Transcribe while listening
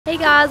Hey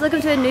guys,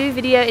 welcome to a new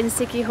video in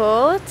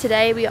Siquijor.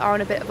 Today we are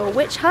on a bit of a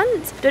witch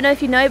hunt. Don't know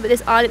if you know, but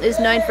this island is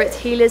known for its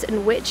healers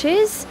and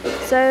witches.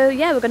 So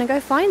yeah, we're gonna go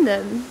find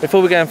them.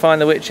 Before we go and find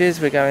the witches,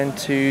 we're going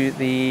to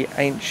the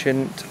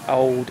ancient,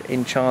 old,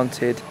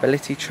 enchanted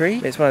Hilot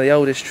tree. It's one of the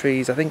oldest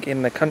trees, I think,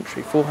 in the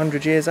country,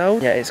 400 years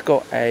old. Yeah, it's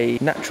got a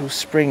natural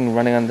spring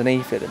running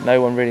underneath it that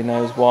no one really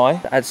knows why.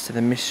 It adds to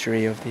the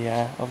mystery of the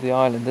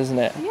island, doesn't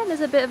it? Yeah,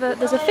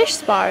 there's a fish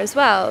spa as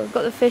well. We've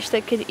got the fish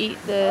that could eat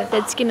the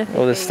dead skin of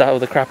Or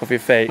the crap off your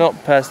feet.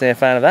 Not personally a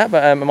fan of that,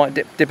 but I might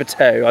dip a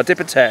toe. I'll dip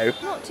a toe.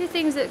 Not two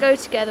things that go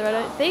together, I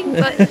don't think,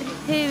 but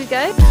here we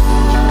go.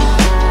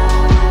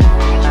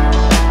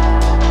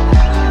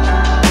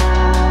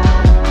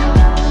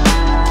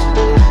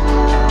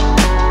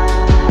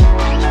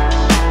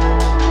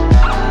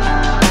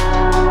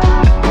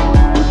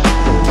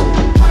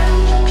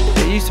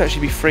 To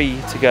actually be free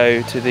to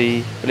go to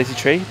the Hilot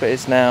tree, but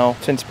it's now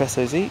 20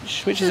 pesos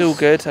each, which is all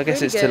good. I guess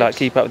really it's good to like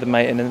keep up with the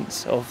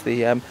maintenance of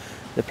the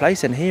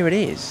place, and here it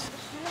is.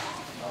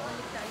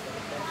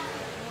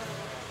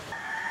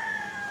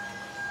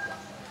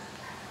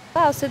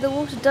 Wow, so the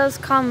water does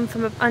come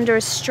from under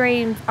a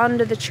stream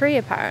under the tree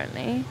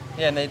apparently.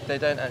 Yeah, and they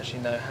don't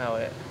actually know how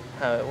it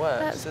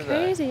works. That's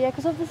crazy, yeah,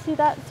 because obviously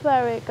that's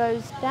where it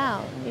goes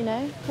down, you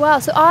know. Wow,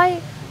 so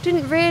I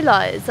didn't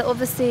realise that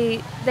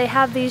obviously they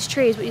have these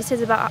trees, but you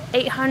said about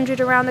 800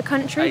 around the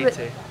country. 80.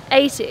 But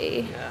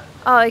 80? Yeah.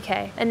 Oh,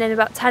 okay. And then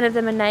about 10 of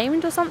them are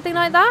named or something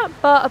like that.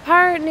 But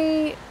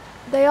apparently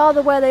they are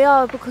where they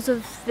are because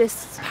of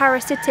this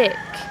parasitic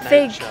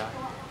fig.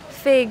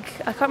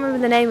 I can't remember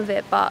the name of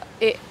it, but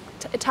it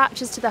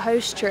attaches to the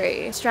host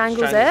tree,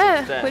 strangles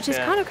it, which is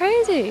kind of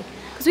crazy.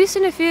 Because we've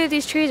seen a few of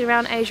these trees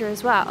around Asia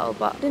as well,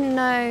 but didn't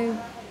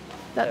know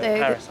that they're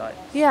parasites.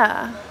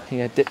 Yeah. You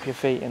know, dip your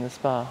feet in the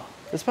spa.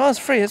 The spa's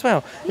free as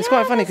well. It's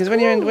quite funny because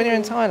when you're in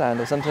Thailand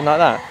or something like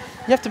that,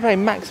 you have to pay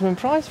maximum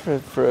price for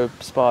a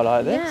spa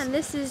like this. Yeah, and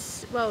this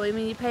is, well, I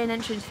mean, you pay an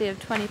entrance fee of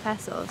 20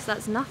 pesos.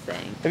 That's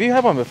nothing. Have you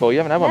had one before? You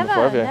haven't had one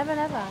before, have you?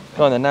 Never.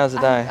 Go on then. Now's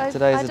the day.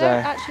 Today's the day. I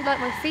don't actually like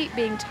my feet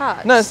being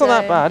touched. No, it's not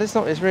that bad.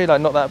 It's really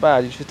like not that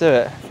bad. You should do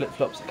it. Flip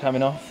flops are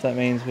coming off. That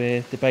means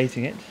we're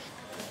debating it.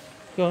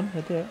 Go on,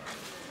 do it.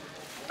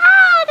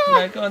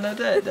 No, go on, no,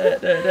 do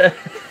it.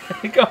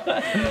 Go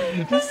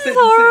on. This is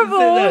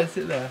horrible.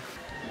 Sit there.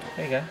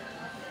 There you go.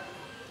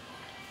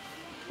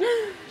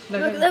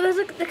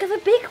 Look at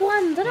the big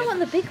ones. I don't want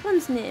the big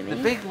ones near me. The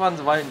big ones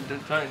won't do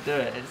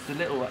it. It's the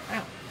little one.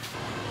 Ow.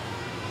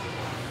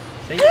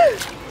 See?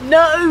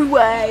 No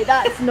way.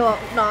 That's not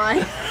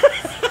nice.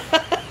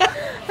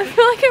 I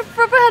feel like I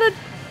probably had a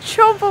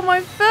chomp on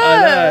my foot.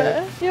 I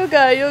know. You'll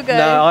go.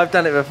 No, I've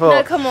done it before.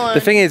 No, come on.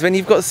 The thing is, when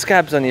you've got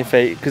scabs on your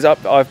feet, because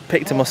I've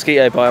picked a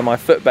mosquito bite on my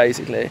foot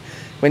basically.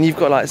 When you've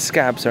got like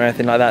scabs or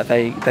anything like that,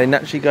 they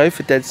naturally go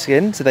for dead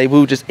skin, so they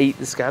will just eat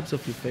the scabs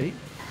off your feet.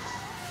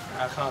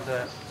 I can't do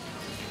it.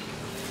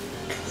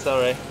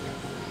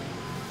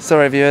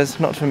 Sorry viewers,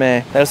 not for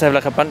me. They also have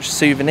like a bunch of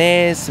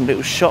souvenirs, some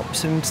little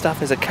shops and stuff.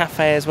 There's a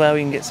cafe as well,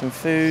 you can get some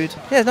food.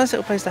 Yeah, it's a nice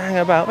little place to hang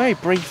about. Very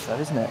brief though,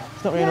 isn't it?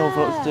 It's not really an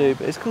awful lot to do,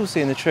 but it's cool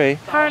seeing the tree.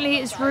 Apparently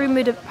it's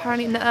rumoured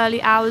in the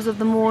early hours of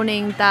the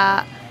morning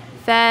that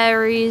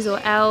fairies or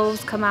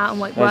elves come out and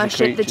like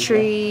worship the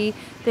tree. Yeah.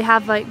 They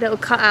have like little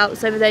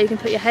cutouts over there you can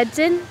put your heads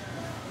in.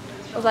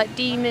 Of like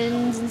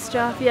demons and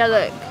stuff. Yeah,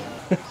 look.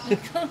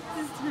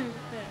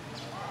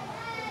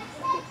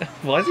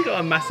 Why has he got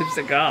a massive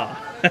cigar?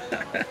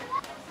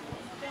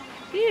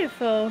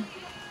 Beautiful.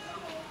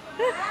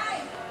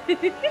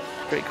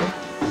 Pretty cool.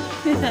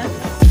 Yeah.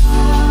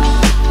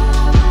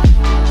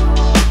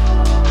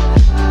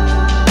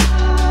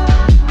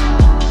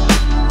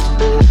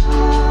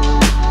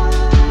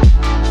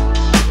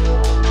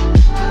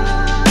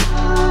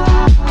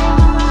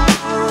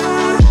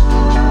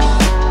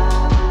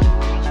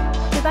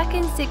 Back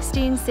in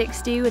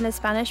 1660 when the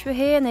Spanish were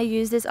here and they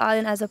used this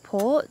island as a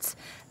port,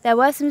 there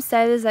were some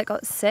sailors that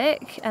got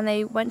sick and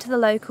they went to the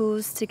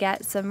locals to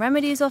get some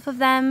remedies off of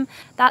them.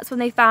 That's when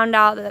they found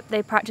out that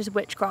they practiced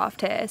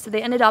witchcraft here, so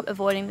they ended up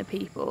avoiding the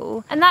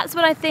people. And that's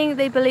when I think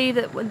they believe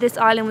that this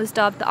island was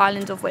dubbed the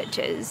Island of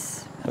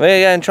Witches.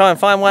 We're going to try and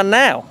find one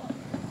now,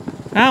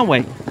 aren't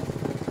we?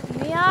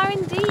 We are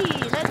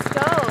indeed. Let's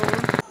go.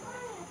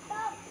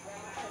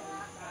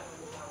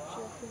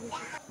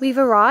 We've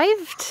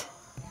arrived.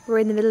 We're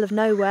in the middle of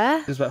nowhere.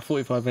 It was about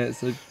 45 minutes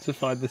to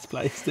find this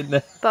place, didn't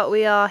it? But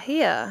we are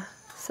here.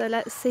 So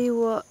let's see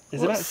what...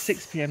 It's about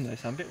 6 PM though,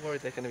 so I'm a bit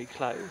worried they're going to be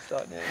closed,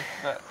 aren't you?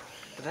 But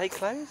are they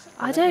closed?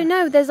 I don't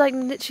know. There's like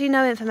literally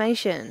no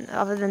information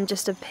other than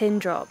just a pin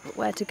drop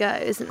where to go,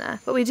 isn't there?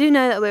 But we do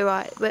know that we're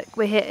right.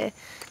 We're here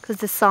because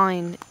the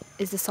sign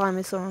is the sign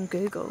we saw on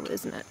Google,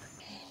 isn't it?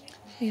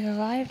 We've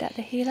arrived at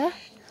the Hila,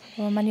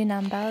 or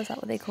Manunambao, is that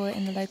what they call it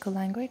in the local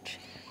language?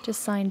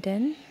 Just signed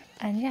in.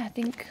 And yeah, I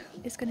think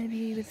it's going to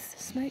be with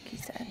smoke, he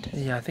said.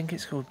 Yeah, I think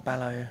it's called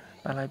Balo.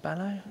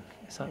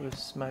 It's like with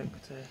smoke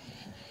to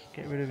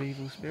get rid of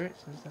evil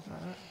spirits and stuff like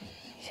that.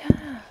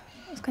 Yeah,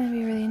 it's going to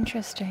be really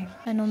interesting.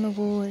 And on the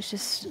wall is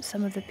just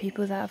some of the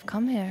people that have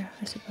come here,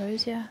 I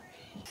suppose, yeah.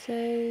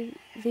 So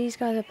these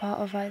guys are part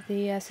of like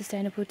the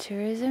sustainable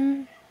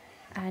tourism,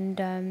 and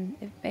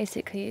it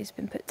basically has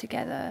been put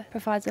together,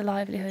 provides a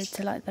livelihood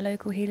to like the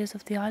local healers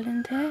of the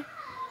island here,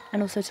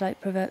 and also to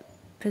like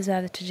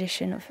preserve the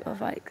tradition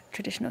of like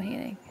traditional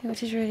healing,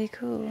 which is really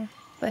cool.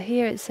 But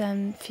here it's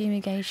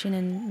fumigation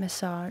and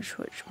massage,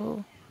 which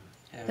will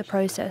the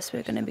process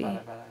we're going to be.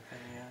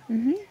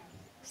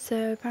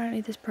 So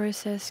apparently this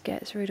process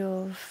gets rid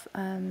of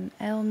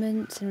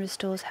ailments and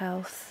restores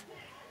health,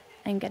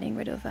 and getting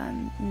rid of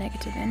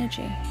negative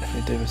energy.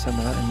 Definitely doing some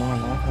of that in my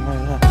life, I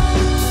know that.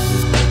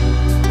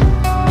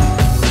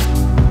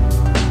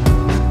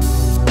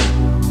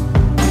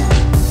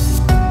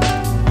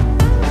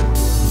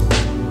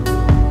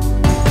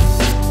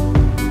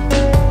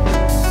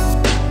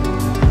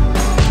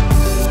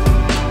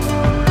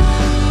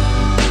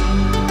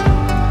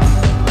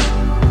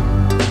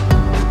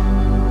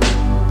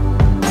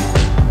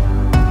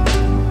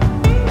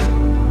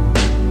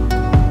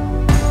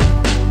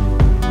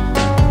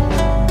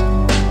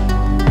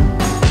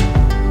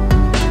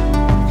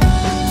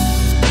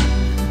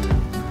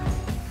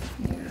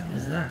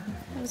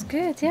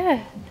 Good,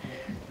 yeah.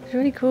 It's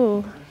really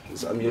cool.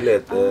 It's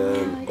amulet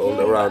all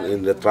around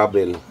in the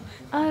travel.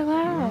 Oh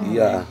wow.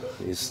 Yeah,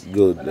 it's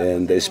good.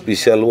 And the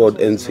special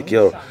word and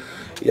Siquijor.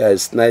 Yeah,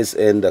 it's nice.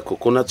 And the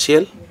coconut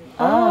shell.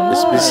 The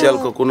special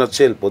coconut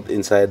shell put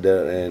inside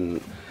there.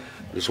 And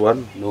this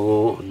one,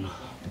 no,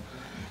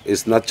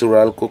 it's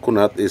natural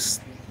coconut. It's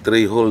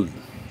 3 hold.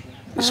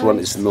 This one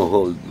is no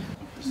hold.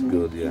 It's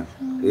good, yeah.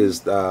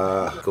 It's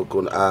the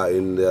coconut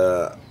in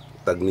the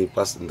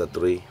tagnipas in the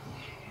tree.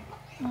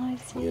 Oh, I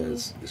see.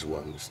 Yes, this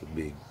one is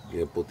big.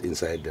 You put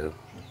inside there.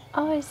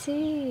 Oh, I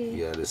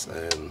see. Yeah, this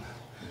and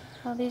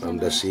these from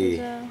are the sea.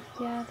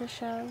 Yeah, the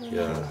shell.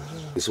 Yeah,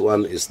 this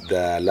one is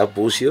the love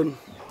potion.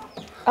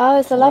 Oh,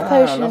 it's the love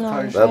potion.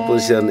 Love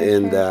potion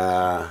in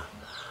the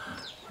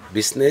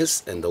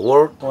business and the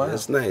work. Wow.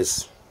 It's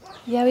nice.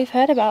 Yeah, we've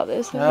heard about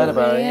this. Heard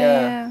about it,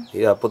 yeah.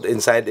 Yeah, put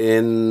inside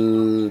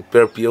in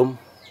perfume.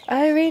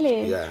 Oh,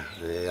 really? Yeah,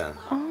 yeah.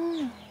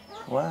 Oh.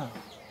 Wow.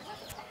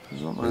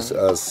 This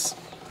is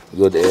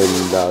good in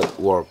the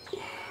work.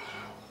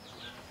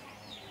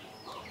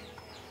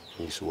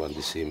 This one,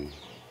 the same.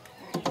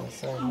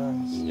 That's so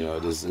nice. Yeah,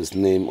 this is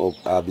name of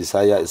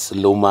Bisaya is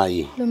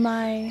Lumay.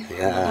 Lumay.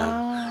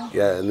 Yeah,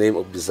 yeah, name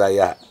of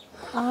Bisaya.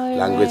 Oh,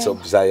 Language of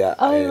Bisaya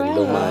and right.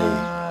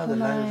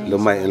 Lumay.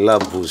 Lumay and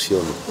love potion.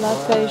 Love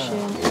potion.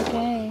 Yeah.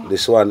 Okay.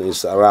 This one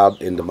is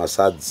rubbed in the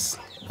massage.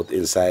 Put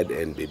inside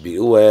and baby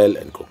oil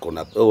and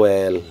coconut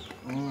oil.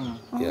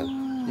 Yeah,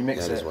 you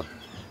mix this it. one.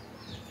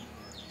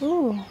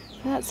 Ooh.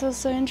 That sounds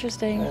so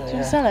interesting. Yeah, Can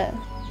you sell it?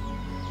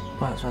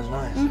 Well, that sounds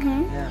nice.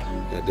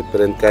 Yeah,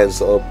 different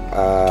kinds of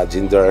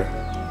ginger.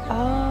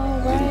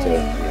 Oh, right. Ginger,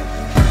 yeah.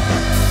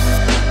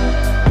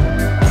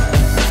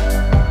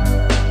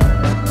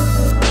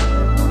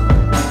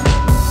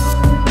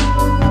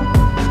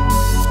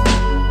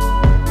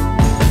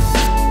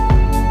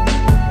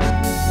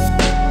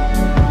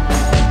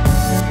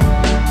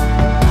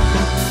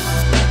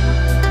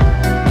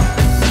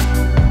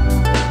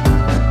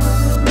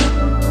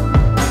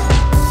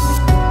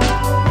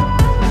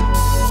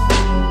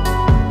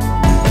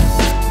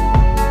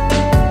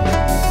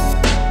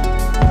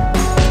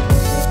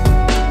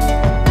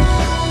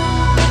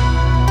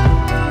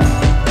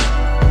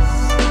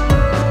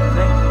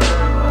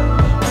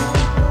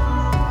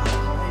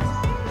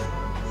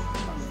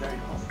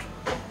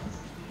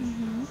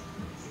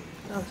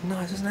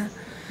 Nice, isn't it?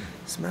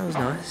 Smells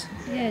nice.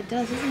 Yeah, it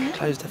does, isn't it?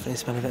 Clothes definitely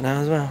smell of it now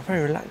as well.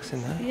 Very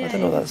relaxing though. Yeah, I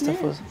don't know what that stuff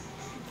isn't it? was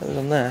that was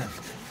on there.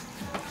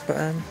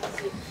 But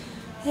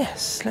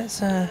yes,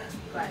 let's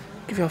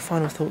give you our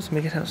final thoughts when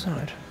we get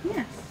outside.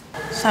 Yes.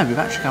 So we've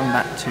actually come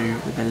back to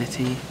the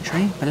Beliti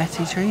tree.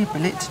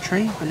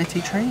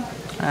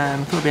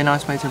 Thought it'd be a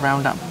nice way to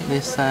round up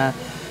this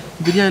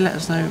video.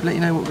 Let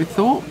you know what we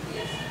thought.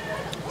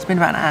 It's been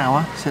about an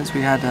hour since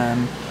we had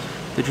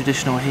the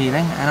traditional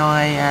healing, and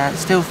I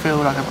still feel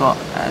like I've got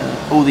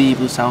all the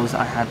evil souls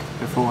that I had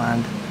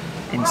beforehand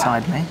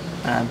inside me.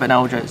 But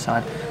no, all jokes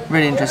aside,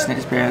 really interesting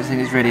experience. I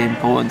think it's really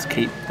important to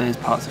keep those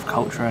parts of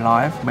culture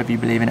alive, whether you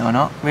believe in it or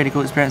not. Really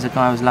cool experience. The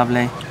guy was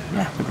lovely.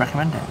 Yeah, would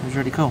recommend it. It was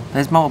really cool.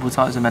 There's multiple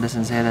types of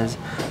medicines here. There's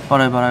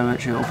balo balo,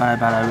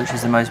 which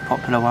is the most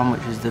popular one,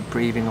 which is the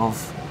breathing of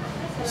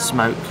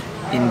smoke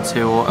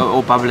into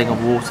or bubbling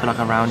of water like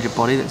around your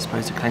body that's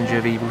supposed to cleanse you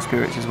of evil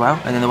spirits as well.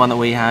 And then the one that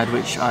we had,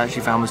 which I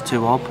actually found was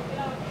Tuob,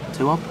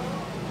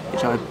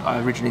 which I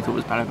originally thought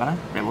was balo balo,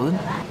 but it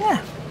wasn't.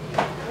 Yeah,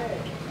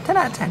 10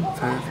 out of 10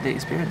 for the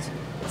experience.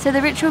 So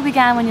the ritual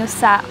began when you're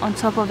sat on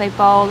top of a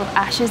bowl of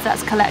ashes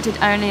that's collected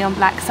only on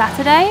Black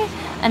Saturday,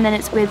 and then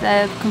it's with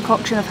a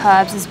concoction of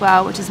herbs as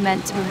well, which is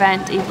meant to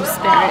prevent evil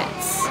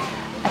spirits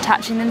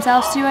attaching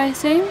themselves to you, I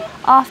assume.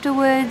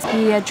 Afterwards,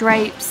 he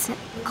drapes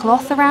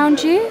cloth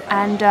around you,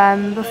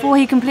 and before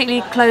he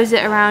completely closed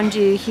it around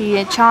you,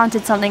 he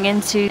chanted something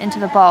into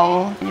the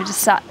bowl, and you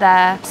just sat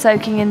there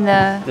soaking in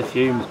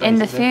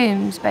the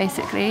fumes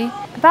basically.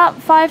 About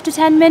 5 to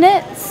 10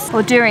 minutes.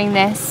 Or during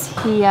this,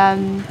 he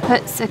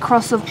puts a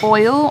cross of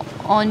oil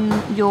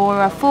on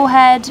your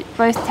forehead,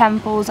 both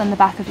temples, and the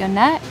back of your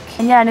neck.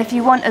 And yeah, and if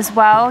you want as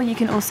well, you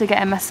can also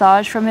get a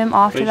massage from him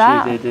after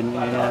that. Which you did, didn't you?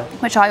 Yeah.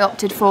 Which I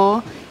opted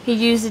for. He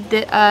used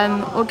the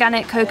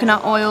organic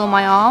coconut oil on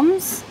my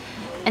arms,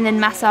 and then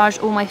massaged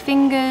all my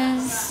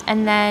fingers,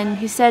 and then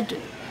he said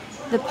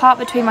the part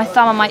between my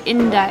thumb and my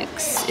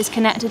index is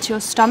connected to your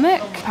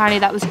stomach. Apparently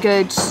that was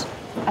good,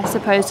 I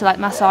suppose, to like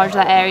massage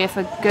that area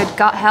for good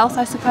gut health,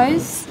 I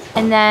suppose.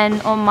 And then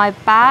on my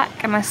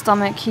back and my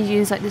stomach he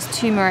used like this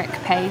turmeric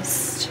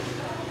paste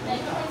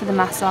for the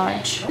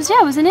massage.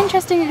 It was an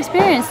interesting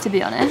experience, to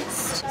be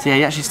honest. So yeah,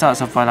 he actually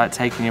starts off by like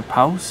taking your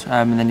pulse,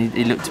 and then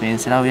he looked at me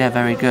and said, "Oh yeah,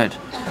 very good."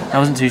 I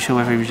wasn't too sure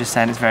whether he was just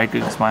saying it's very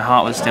good because my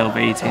heart was still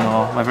beating,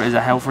 or whether it was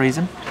a health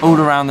reason. All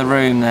around the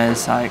room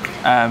there's like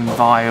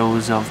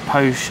vials of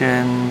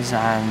potions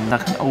and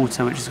like an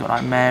altar which has got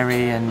like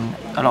Mary and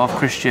a lot of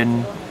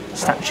Christian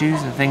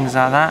statues and things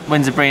like that.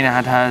 When Sabrina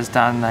had hers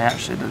done,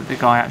 the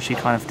guy actually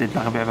kind of did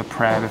like a bit of a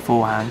prayer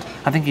beforehand.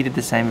 I think he did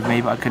the same with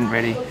me, but I couldn't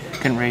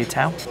really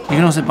tell. You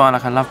can also buy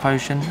like a love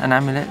potion and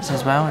amulets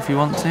as well if you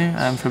want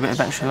to, for a bit of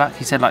extra luck.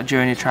 He said like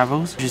during your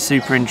travels, which is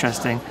super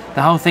interesting.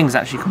 The whole thing's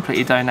actually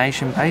completely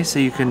donation based, so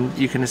you can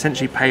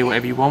essentially pay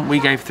whatever you want. We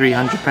gave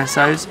 300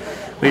 pesos,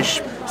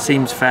 which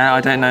seems fair. I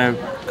don't know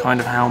kind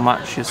of how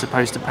much you're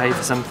supposed to pay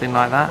for something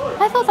like that.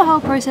 I thought the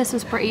whole process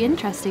was pretty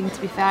interesting,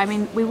 to be fair. I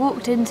mean, we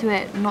walked into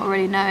it not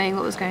really knowing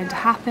what was going to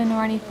happen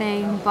or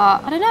anything,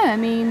 but I don't know. I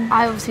mean,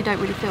 I obviously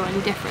don't really feel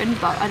any different,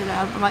 but I don't know,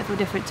 I might feel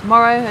different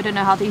tomorrow. I don't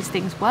know how these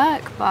things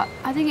work, but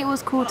I think it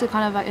was cool to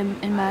kind of like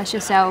immerse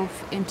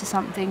yourself into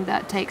something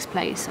that takes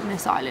place on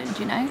this island,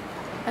 you know?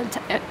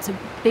 It's a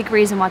big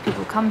reason why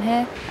people come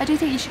here. I do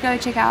think you should go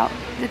check out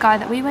the guy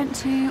that we went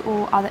to,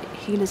 or other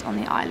healers on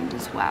the island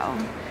as well.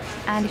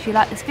 And if you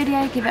like this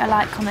video, give it a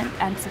like, comment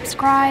and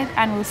subscribe,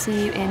 and we'll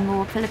see you in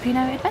more Filipino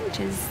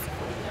adventures.